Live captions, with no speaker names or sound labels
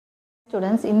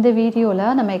Students, in the video la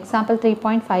நம்ம example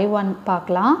 3.51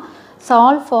 பார்க்கலாம்.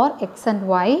 Solve for x and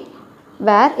y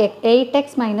where 8x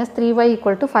minus 3y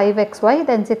equal to 5xy,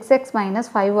 then 6x minus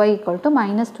 5y equal to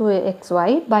minus 2xy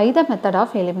by the method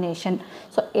of elimination.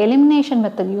 So elimination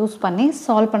method use பண்ணி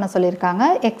solve பண்ண சொல்லிருக்காங்க.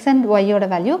 x and y ஓட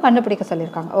value கண்டுபிடிக்க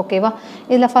சொல்லிருக்காங்க. ஓகேவா?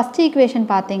 இதுல first equation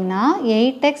பாத்தீங்கன்னா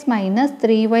 8x minus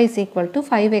 3y is equal to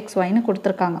 5xy னு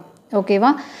கொடுத்திருக்காங்க. Okay va?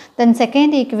 Then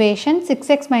second equation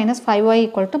 6x minus 5y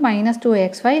equal to minus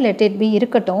 2xy, let it be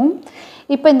இருக்கட்டும்.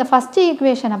 இப்போ இந்த first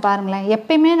equation பாருங்களேன்,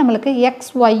 எப்பயுமே நம்மளுக்கு x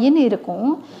y ன்னு இருக்கும்.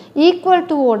 equal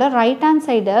to ஓட right hand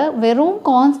side வெறும்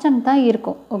constant தான்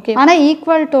இருக்கும். ஓகே, ஆனா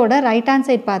equal to ஓட right hand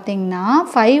side பார்த்தீங்கன்னா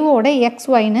 5 ஓட x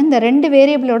y ன்னு இந்த ரெண்டு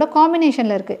வேரியபிளோட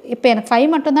காம்பினேஷன்ல இருக்கு. இப்போ எனக்கு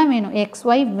 5 மட்டும் தான் வேணும், x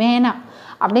y வேணாம்.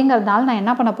 அப்படிங்கிறதுனால நான்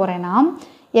என்ன பண்ண போறேன்னா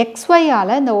x y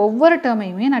ஆல இந்த ஒவ்வொரு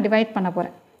டேர்மையுமே நான் டிவைட் பண்ண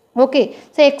போறேன். ஓகே,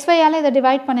 ஸோ xy ஆல் இதை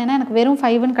டிவைட் பண்ணேன்னா எனக்கு வெறும்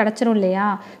 5ன்னு கிடச்சிரும் இல்லையா?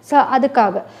 ஸோ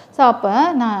அதுக்காக அப்போ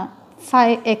நான்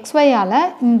xy ஆல்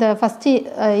இந்த ஃபஸ்ட்டு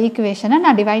ஈக்குவேஷனை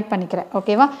நான் டிவைட் பண்ணிக்கிறேன்.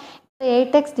 ஓகேவா?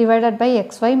 8x divided by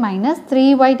xy minus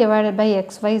 3y divided by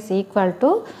xy is equal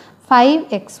to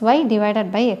 5xy divided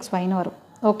by xyன்னு வரும்.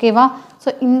 ஓகேவா? ஸோ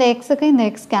இந்த எக்ஸுக்கு இந்த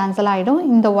எக்ஸ் கேன்சல் ஆகிடும்,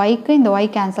 இந்த ஒய்க்கு இந்த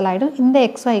ஒய் கேன்சல் ஆகிடும், இந்த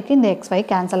xyக்கு இந்த xy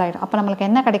கேன்சல் ஆகிடும். அப்போ நம்மளுக்கு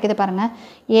என்ன கிடைக்குது பாருங்கள்,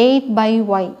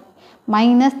 8/y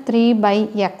minus 3 by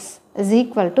x is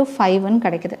equal to 5 ன்னு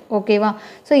கிடைக்குது. ஓகேவா?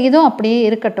 ஸோ இதுவும் அப்படியே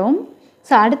இருக்கட்டும்.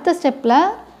 ஸோ அடுத்த ஸ்டெப்பில்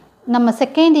நம்ம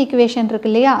செகண்ட் ஈக்குவேஷன் இருக்கு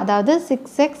இல்லையா, அதாவது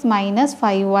 6x minus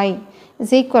 5y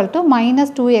is equal to minus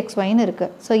 2xyன்னு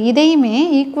இருக்குது. ஸோ இதையுமே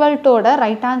ஈக்குவல் டோட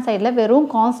ரைட் ஹேண்ட் சைடில் வெறும்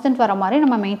கான்ஸ்டன்ட் வர மாதிரி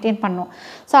நம்ம மெயின்டைன் பண்ணோம்.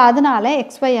 ஸோ அதனால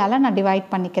xy ஆல் நான்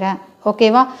டிவைட் பண்ணிக்கிறேன்.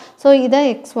 ஓகேவா? ஸோ இதை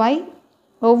xy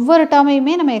ஒவ்வொரு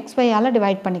டேர்மையுமே நம்ம xy ஆல்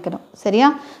டிவைட் பண்ணிக்கணும். சரியா?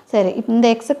 சரி, இந்த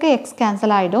எக்ஸுக்கு எக்ஸ்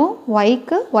கேன்சல் ஆகிடும்,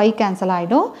 ஒய்க்கு ஒய் கேன்சல்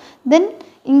ஆகிடும், தென்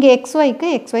இங்கே xyக்கு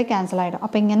xy கேன்சல் ஆகிடும்.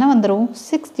 அப்போ இங்கே என்ன வந்துடும்,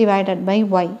 6 divided by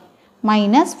y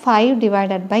minus 5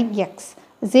 divided by x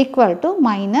is equal to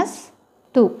minus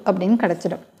 2 அப்படின்னு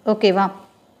கிடச்சிடும். ஓகேவா?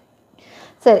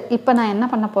 சரி, இப்போ நான் என்ன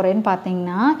பண்ண போகிறேன்னு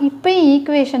பார்த்தீங்கன்னா, இப்போ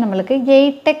ஈக்குவேஷன் நம்மளுக்கு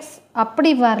 8x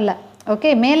அப்படி வரல. ஓகே,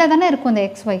 மேலே தானே இருக்கும் இந்த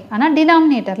xy, ஆனால்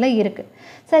டினாமினேட்டரில் இருக்குது.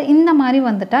 சரி, இந்த மாதிரி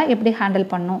வந்துட்டால் எப்படி ஹேண்டில்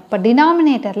பண்ணும்? இப்போ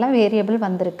டினாமினேட்டரில் வேரியபிள்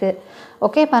வந்திருக்கு.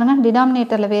 ஓகே பாருங்கள்,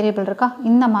 டினாமினேட்டரில் வேரியபிள் இருக்கா?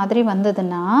 இந்த மாதிரி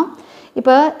வந்ததுன்னா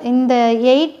இப்போ இந்த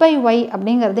 8/y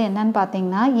அப்படிங்கிறது என்னன்னு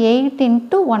பார்த்தீங்கன்னா 8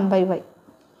 into 1/y,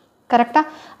 கரெக்டாக?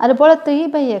 அதுபோல்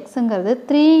 3/xங்கிறது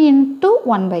 3 into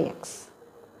 1/x.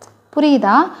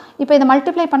 புரியுதா? இப்போ இதை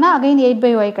மல்டிப்ளை பண்ணால் அகைன்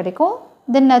 8/y கிடைக்கும்,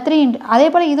 தென் 3 into அதே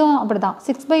போல் இதுவும் அப்படி தான்.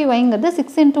 6/yங்கிறது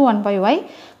 6 into 1/y,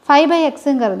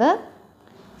 5/xங்கிறது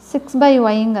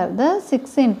 6/yங்கிறது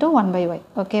 6 into 1/y.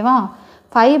 ஓகேவா?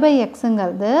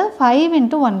 5/xங்கிறது 5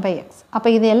 into 1/x. அப்போ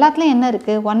இது எல்லாத்துலேயும் என்ன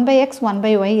இருக்குது, 1/x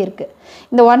 1/y இருக்குது.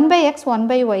 இந்த 1/x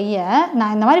 1/yயை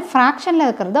நான் இந்த மாதிரி ஃப்ராக்ஷனில்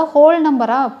இருக்கிறத ஹோல்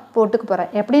நம்பராக போட்டுக்க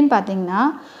போகிறேன். எப்படின்னு பார்த்தீங்கன்னா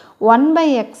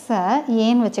 1/xஐ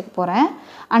ஏன்னு வச்சுக்க போகிறேன்,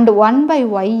 அண்டு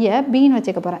 1/yயை பின்னு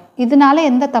வச்சுக்க போகிறேன். இதனால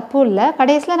எந்த தப்பும் இல்லை.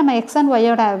 கடைசியில் நம்ம x and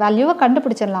yயோட வேல்யூவை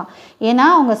கண்டுபிடிச்சிடலாம். ஏன்னா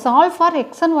அவங்க சால்வ் ஃபார்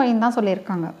x and yன்னு தான்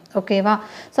சொல்லியிருக்காங்க. ஓகேவா?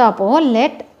 ஸோ அப்போது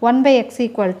லெட் 1/x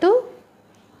ஈக்குவல் டு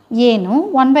ஏனும்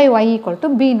 1/y ஈக்குவல் டு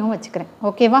பின்னும் வச்சுக்கிறேன்.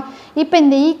 ஓகேவா? இப்போ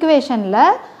இந்த ஈக்குவேஷனில்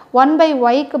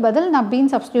 1/yக்கு பதில் நான்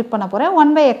பின்னு சப்ஸ்டியூட் பண்ண போகிறேன்,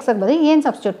 1/xக்கு பதில் ஏன்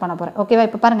சப்ஸ்டியூட் பண்ண போகிறேன். ஓகேவா?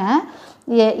 இப்போ பாருங்கள்,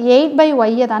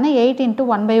 8/yயை தானே 8 into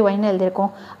 1/yன்னு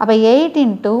எழுதியிருக்கோம். அப்போ 8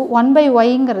 into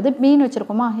 1/yங்கிறது pin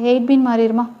வச்சுருக்கோமா, 8 bin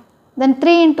மாறிடுமா? Then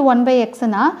 3 into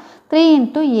 1/xனா 3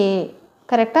 into a,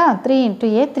 கரெக்டாக? 3 into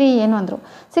a 3aன்னு வந்துடும்.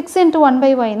 6 into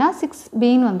 1/yனா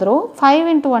 6bன்னு வந்துடும்.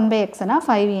 5 into 1/xனா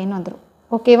 5aன்னு வந்துடும்.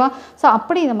 ஓகேவா? ஸோ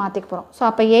அப்படி இதை மாற்றிக்க போகிறோம். ஸோ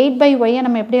அப்போ 8/yயை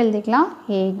நம்ம எப்படி எழுதிக்கலாம்,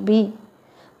 8b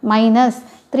மைனஸ்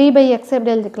 3/x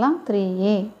எப்படி எழுதிக்கலாம்,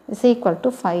 3a is equal to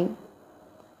 5.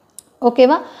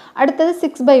 ஓகேவா? அடுத்தது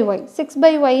 6/y.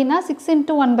 6/yனா 6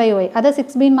 into 1/y, அதை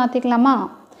 6bன்னு மாற்றிக்கலாமா?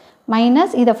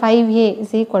 மைனஸ் இதை 5a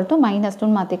is equal to minus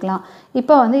 2ன்னு மாற்றிக்கலாம்.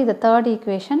 இப்போ வந்து இது third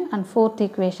equation and fourth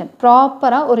equation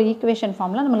ப்ராப்பராக ஒரு ஈக்குவேஷன்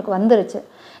ஃபார்மில் நம்மளுக்கு வந்துருச்சு.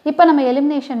 இப்போ நம்ம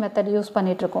எலிமினேஷன் மெத்தட் யூஸ்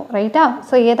பண்ணிகிட்ருக்கோம், ரைட்டா?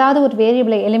 ஸோ ஏதாவது ஒரு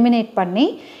வேரியபிளை எலிமினேட் பண்ணி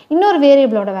இன்னொரு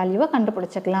வேரியபிளோட வேல்யூவை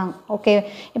கண்டுபிடிச்சிக்கலாம். ஓகே,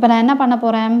 இப்போ நான் என்ன பண்ண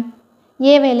போகிறேன்,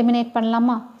 ஏவை எலிமினேட்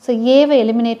பண்ணலாமா? ஸோ ஏவை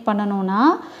எலிமினேட் பண்ணணும்னா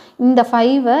இந்த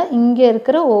 5ஐ இங்கே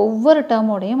இருக்கிற ஒவ்வொரு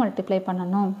டேர்மோடையும் மல்டிப்ளை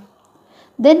பண்ணணும்,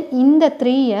 தென் இந்த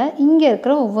 3ஐ இங்கே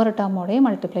இருக்கிற ஒவ்வொரு டேர்மோடையும்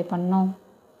மல்டிப்ளை பண்ணணும்.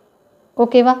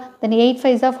 ஓகேவா? தென் 8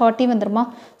 5s are 40 வந்துருமா?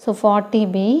 So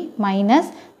 40b minus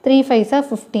 3 5s are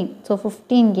 15, so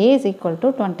 15a is equal to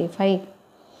 25.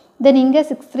 தென் இங்கே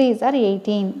 6 3s are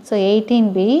 18, so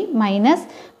 18b minus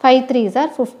 5 3s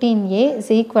are 15a is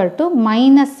equal to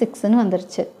minus 6ன்னு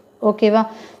வந்துருச்சு. ஓகேவா?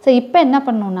 ஸோ இப்போ என்ன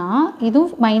பண்ணணும்னா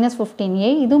இதுவும்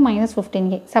 -15a இதுவும்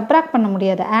 -15a சப்ராக்ட் பண்ண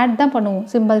முடியாது, ஆட் தான் பண்ணுவோம்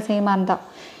சிம்பிள் சேமாக இருந்தால்.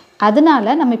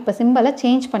 அதனால நம்ம இப்போ சிம்பிளை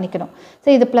சேஞ்ச் பண்ணிக்கணும். ஸோ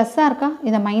இது ப்ளஸ்ஸாக இருக்கா,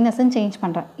 இதை மைனஸ்ன்னு சேஞ்ச்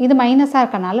பண்ணுறேன். இது மைனஸாக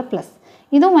இருக்கனால ப்ளஸ்,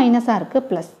 இதுவும் மைனஸாக இருக்குது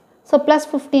plus. So plus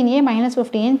 15a minus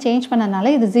 15 change பண்ணனால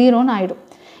இது 0ன்னு ஆகிடும்.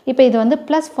 இப்போ இது வந்து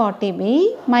plus 40b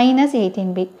minus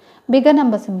 18b, figure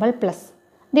number simple plus,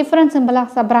 different சிம்பிளாக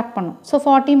சப்ராக்ட் பண்ணும். ஸோ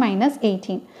 40 மைனஸ்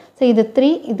 18, ஸோ இது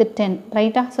 3 இது 10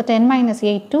 ரைட்டா. ஸோ 10 மைனஸ்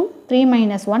 8 2, 3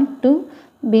 மைனஸ் 1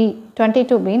 2b,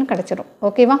 22bன்னு கிடச்சிடும்.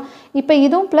 ஓகேவா. இப்போ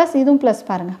இதுவும் ப்ளஸ்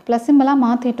பாருங்கள், ப்ளஸ் சிம்பிளாக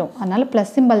மாற்றிட்டோம், அதனால்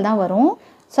ப்ளஸ் சிம்பிள் தான் வரும்.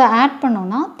 ஸோ ஆட்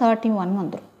பண்ணோன்னா 31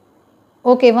 வந்துடும்.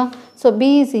 ஓகேவா. So b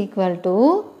is equal to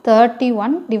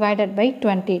 31 divided by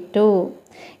 22.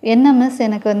 என்ன மிஸ்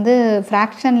எனக்கு வந்து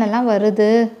ஃப்ராக்ஷன்லலாம் வருது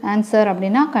ஆன்சர்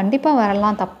அப்படின்னா கண்டிப்பாக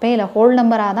வரலாம், தப்பே இல்லை. ஹோல்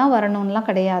நம்பராக தான் வரணும்லாம்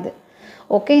கிடையாது.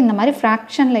 ஓகே, இந்த மாதிரி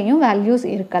ஃப்ராக்ஷன்லையும் வேல்யூஸ்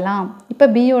இருக்கலாம். இப்போ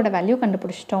பியோட வேல்யூ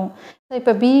கண்டுபிடிச்சிட்டோம். ஸோ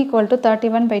இப்போ b ஈக்குவல் டு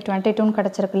 31/22ன்னு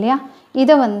கிடச்சிருக்கு இல்லையா.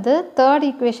 இதை வந்து தேர்ட்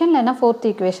ஈக்குவேஷன் இல்லைன்னா ஃபோர்த்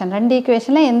ஈக்குவேஷன், ரெண்டு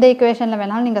ஈக்குவேஷனில் எந்த ஈக்குவேஷனில்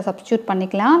வேணாலும் நீங்கள் சப்ஸ்டியூட்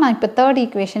பண்ணிக்கலாம். நான் இப்போ தேர்ட்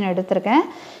ஈக்குவேஷன் எடுத்திருக்கேன்.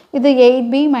 இது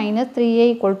 8b minus 3a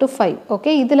equal to 5.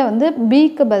 Okay, இதில் வந்து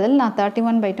பிக்கு பதில் நான்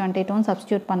 31/22ன்னு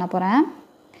சப்ஸ்டியூட் பண்ண போகிறேன்.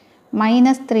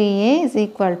 Minus 3a is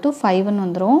equal to 5ன்னு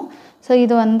வந்துடும். ஸோ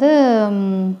இது வந்து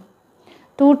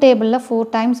 2 டேபிளில் 4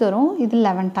 டைம்ஸ் வரும், இது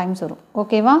 11 டைம்ஸ் வரும்.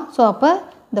 ஓகேவா. ஸோ அப்போ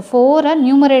இந்த 4ஐ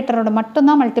நியூமரேட்டரோட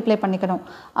மட்டும்தான் மல்டிப்ளை பண்ணிக்கணும்.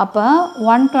 அப்போ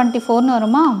 124ன்னு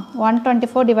வருமா,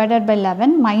 124 divided by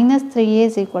 11 minus 3a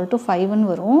is equal to 5ன்னு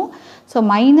வரும். So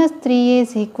minus 3a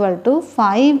is equal to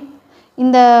 5.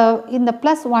 இந்த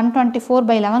ப்ளஸ்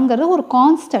 124/11ங்கிறது ஒரு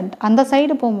கான்ஸ்டன்ட், அந்த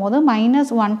சைடு போகும்போது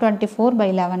மைனஸ்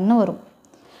 124/11ன்னு வரும்.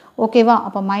 ஓகேவா.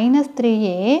 அப்போ மைனஸ்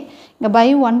 3a இங்கே பை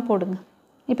 1 போடுங்க.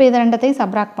 இப்போ இதை ரெண்டத்தையும்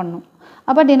சப்ராக்ட் பண்ணணும்.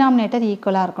 அப்போ டினாமினேட்டர்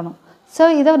ஈக்குவலாக இருக்கணும். ஸோ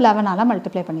இதை 11ஆல்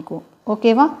மல்டிப்ளை பண்ணிக்குவோம்.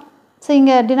 ஓகேவா. ஸோ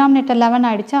இங்கே டினாமினேட்டர் 11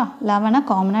 ஆகிடுச்சா, 11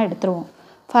 காமனாக எடுத்துருவோம்.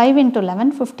 5 × 11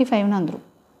 55ன்னு வந்துடும்.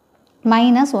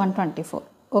 மைனஸ் 124.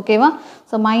 ஓகேவா.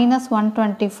 ஸோ மைனஸ்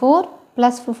 124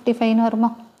 ப்ளஸ் 55ன்னு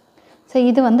வருமா. ஸோ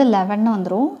இது வந்து 11ன்னு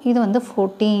வந்துடும், இது வந்து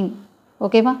 14.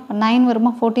 ஓகேவா. 9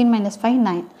 வருமா, 14 மைனஸ் 5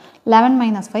 9, 11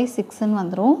 மைனஸ் 5 6ன்னு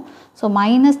வந்துடும். So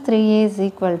minus 3a is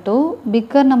equal to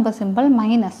bigger number simple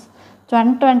minus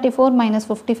 124 minus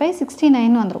 55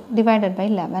 69 வந்துடும், டிவைடட் பை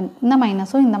 11. இந்த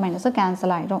மைனஸும்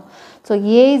கேன்சல் ஆகிடும். So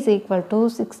a is equal to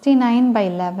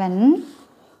 69/11.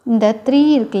 இந்த 3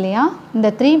 இருக்கு இல்லையா,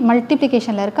 இந்த 3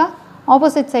 மல்டிப்ளிகேஷனில் இருக்கா,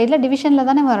 ஆப்போசிட் சைடில் டிவிஷனில்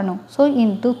தானே வரணும். So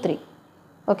into 3.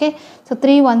 Okay. So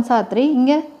 3 1s are 3,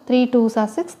 இங்கே 3 2s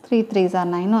are 6, 3 3s are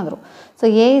 9 வந்துடும். So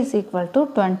a is equal to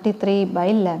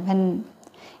 23/11.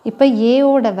 இப்போ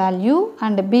ஏவோட வேல்யூ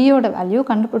அண்ட் பியோட வேல்யூ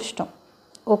கண்டுபிடிச்சிட்டோம்.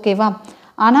 ஓகேவா.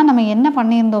 ஆனால் நம்ம என்ன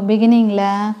பண்ணியிருந்தோம் பிகினிங்கில்,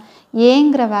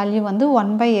 ஏங்கிற வேல்யூ வந்து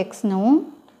 1/xனும்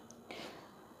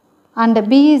and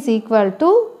b is equal to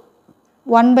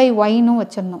 1/yன்னு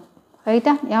வச்சிடணும்.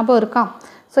 ரைட்டா, ஞாபகம் இருக்கா.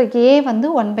 ஸோ a வந்து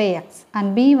 1/x அண்ட்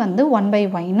b வந்து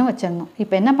 1/yன்னு வச்சிடணும்.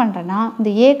 இப்போ என்ன பண்ணுறேன்னா இந்த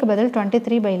ஏக்கு பதில்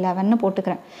 23/11ன்னு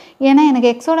போட்டுக்கிறேன், ஏன்னா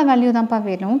எனக்கு எக்ஸோட வேல்யூ தான்ப்பா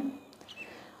வேணும்.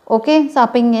 ஓகே. ஸோ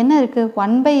அப்போ இங்கே என்ன இருக்குது,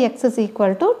 1/x இஸ்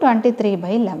ஈக்குவல் டு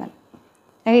 23/11.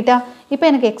 ரைட்டா. இப்போ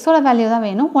எனக்கு எக்ஸோட வேல்யூ தான்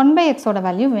வேணும், 1/xோட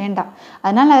வேல்யூ வேண்டாம்.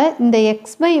 அதனால் இந்த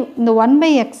இந்த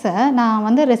 1/xை நான்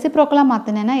வந்து ரெசிப்ரோக்கலாக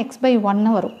மாற்றினேன்னா x/1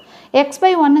 வரும்.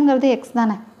 x/1ங்கிறது x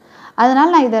தானே,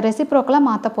 அதனால் நான் இதை ரெசிப்ரோக்கலாக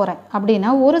மாற்ற போகிறேன். அப்படின்னா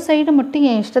ஒரு சைடு மட்டும்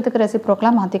என் இஷ்டத்துக்கு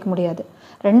ரெசிப்ரோக்கலாக மாற்றிக்க முடியாது,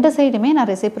 ரெண்டு சைடுமே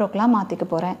நான் ரெசிப்ரோக்கலாக மாற்றிக்க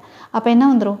போகிறேன். அப்போ என்ன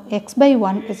வந்துடும்,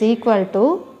 x/1 இஸ் ஈக்குவல் டு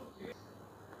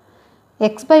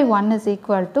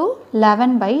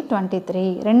 11/23.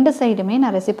 ரெண்டு சைடுமே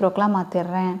நான் ரெசிப்ரோக்கலாக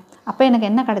மாற்றிடுறேன். அப்போ எனக்கு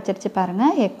என்ன கிடச்சிருச்சு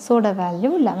பாருங்கள், எக்ஸோட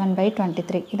வேல்யூ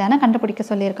 11/23. இதானே கண்டுபிடிக்க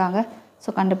சொல்லியிருக்காங்க. ஸோ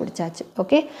கண்டுபிடிச்சாச்சு.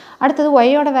 ஓகே. அடுத்தது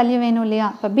ஒய்யோட வேல்யூ வேணும் இல்லையா.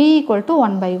 இப்போ b equal to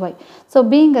 1/y. So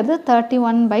பிங்கிறது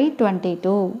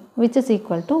 31/22 which is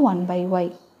equal to 1/y.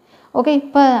 Okay.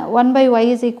 இப்போ 1/y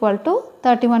இஸ் ஈக்குவல் டு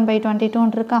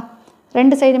 31/22 இருக்கா.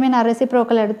 ரெண்டு சைடுமே நான்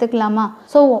ரெசிப்ரோக்கல் எடுத்துக்கலாமா.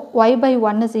 So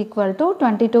y/1 is equal to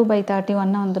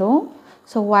 22/31 வந்துடும்.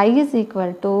 So y is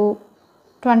equal to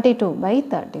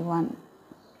 22/31.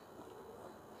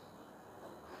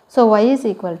 So y is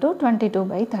equal to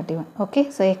 22/31. Okay.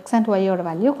 So x and yயோட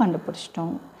value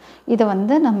கண்டுபிடிச்சிட்டோம். இதை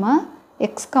வந்து நம்ம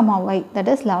x, y that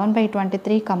is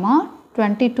 11/23,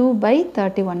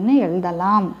 22/31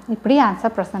 எழுதலாம். இப்படி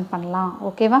ஆன்சர் ப்ரெசென்ட் பண்ணலாம்.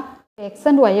 ஓகேவா. x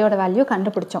and yயோட வேல்யூ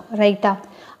கண்டுபிடிச்சோம். ரைட்டா.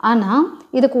 ஆனால்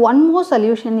இதுக்கு ஒன் மோர்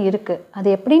சொல்யூஷன் இருக்குது. அது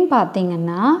எப்படின்னு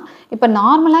பார்த்தீங்கன்னா, இப்போ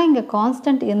நார்மலாக இங்கே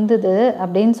கான்ஸ்டன்ட் இருந்தது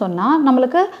அப்படின்னு சொன்னால்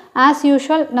நம்மளுக்கு ஆஸ்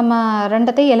யூஷுவல் நம்ம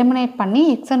ரெண்டத்தையும் எலிமினேட் பண்ணி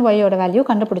x and yயோட வேல்யூ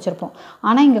கண்டுபிடிச்சிருப்போம்.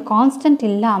 ஆனால் இங்கே கான்ஸ்டன்ட்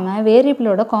இல்லாமல்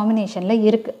வேரியபிளோட காம்பினேஷனில்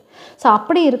இருக்குது. ஸோ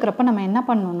அப்படி இருக்கிறப்ப நம்ம என்ன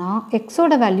பண்ணணும்னா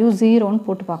எக்ஸோட வேல்யூ 0ன்னு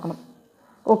போட்டு பார்க்கணும்.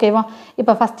 ஓகேவா?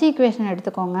 இப்போ ஃபஸ்ட் ஈக்குவேஷன்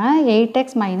எடுத்துக்கோங்க. 8x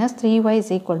minus 3y is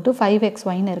equal to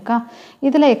 5xyன்னு இருக்கா?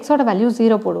 இதில் xோட வேல்யூ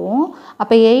 0 போடுவோம்.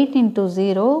 அப்போ 8 into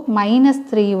 0 minus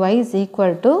 3y is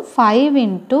equal to 5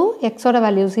 into xோட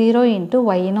value 0 into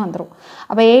yன்னு வந்துடும்.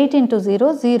 அப்போ 8 into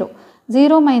 0 0.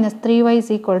 0 minus 3y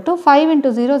is equal to 5 into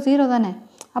 0 0 தானே?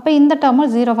 அப்போ இந்த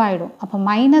டேர்மும் 0 ஆகிடும். அப்போ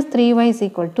minus 3y is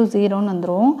equal to 0ன்னு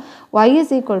வந்துடும். y is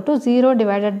equal to 0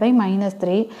 divided by minus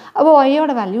 3. அப்போ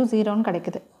yயோட வேல்யூ 0ன்னு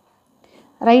கிடைக்குது.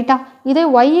 ரைட்டா? இதே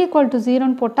y equal to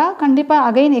 0ன்னு போட்டால் கண்டிப்பாக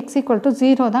அகைன் x equal to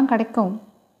 0 தான் கிடைக்கும்.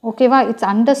 ஓகேவா? It's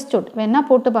understood. வேணா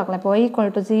போட்டு பார்க்கலாம். இப்போ y equal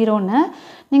to 0ன்னு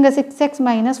நீங்கள் 6x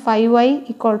minus 5y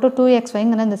equal to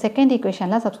 2xyங்கிற இந்த செகண்ட்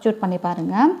ஈக்குவேஷனில் சப்ஸ்டியூட் பண்ணி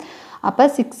பாருங்கள். அப்போ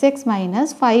 6x minus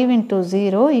 5 into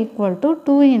 0 equal to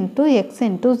 2 into x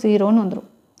into 0ன்னு வந்துடும்.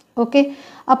 ஓகே,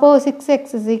 அப்போது 6x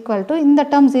is equal to இந்த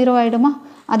டேர்ம் 0 ஆகிடுமா?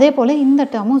 அதே போல் இந்த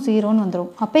டேர்மும் 0ன்னு வந்துடும்.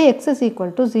 அப்போ x is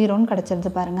equal to 0ன்னு கிடச்சிருது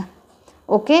பாருங்கள்.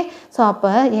 ஓகே, ஸோ அப்போ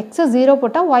x 0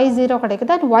 போட்டால் y 0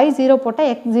 கிடைக்குது, அண்ட் y 0 போட்டால்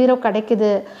x 0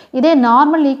 கிடைக்குது. இதே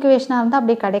நார்மல் ஈக்குவேஷனாக இருந்தால்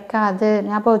அப்படி கிடைக்காது,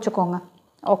 ஞாபகம் வச்சுக்கோங்க.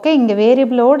 ஓகே, இங்கே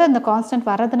வேரியபிளோடு இந்த கான்ஸ்டன்ட்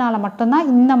வர்றதுனால மட்டும்தான்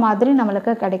இந்த மாதிரி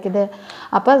நம்மளுக்கு கிடைக்குது.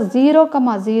 அப்போ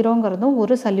 0,0ங்கிறதும்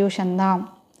ஒரு சொல்யூஷன் தான்.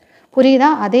 புரியுதா?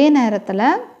 அதே நேரத்தில்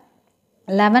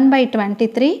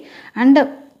 11/23 அண்ட்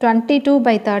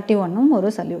 22/31 ஒரு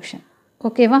சொல்யூஷன்.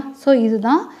 ஓகேவா? ஸோ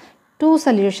இதுதான் 2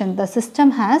 solution. The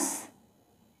system has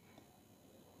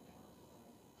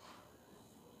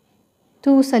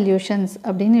 2 solutions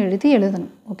அப்படின்னு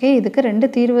எழுதணும். ஓகே, இதுக்கு 2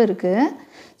 தீர்வு இருக்குது.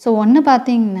 ஸோ ஒன்று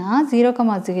பார்த்தீங்கன்னா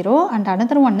 0,0 and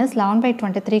another one is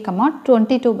 11/23,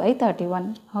 22/31.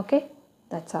 Okay,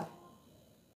 that's all.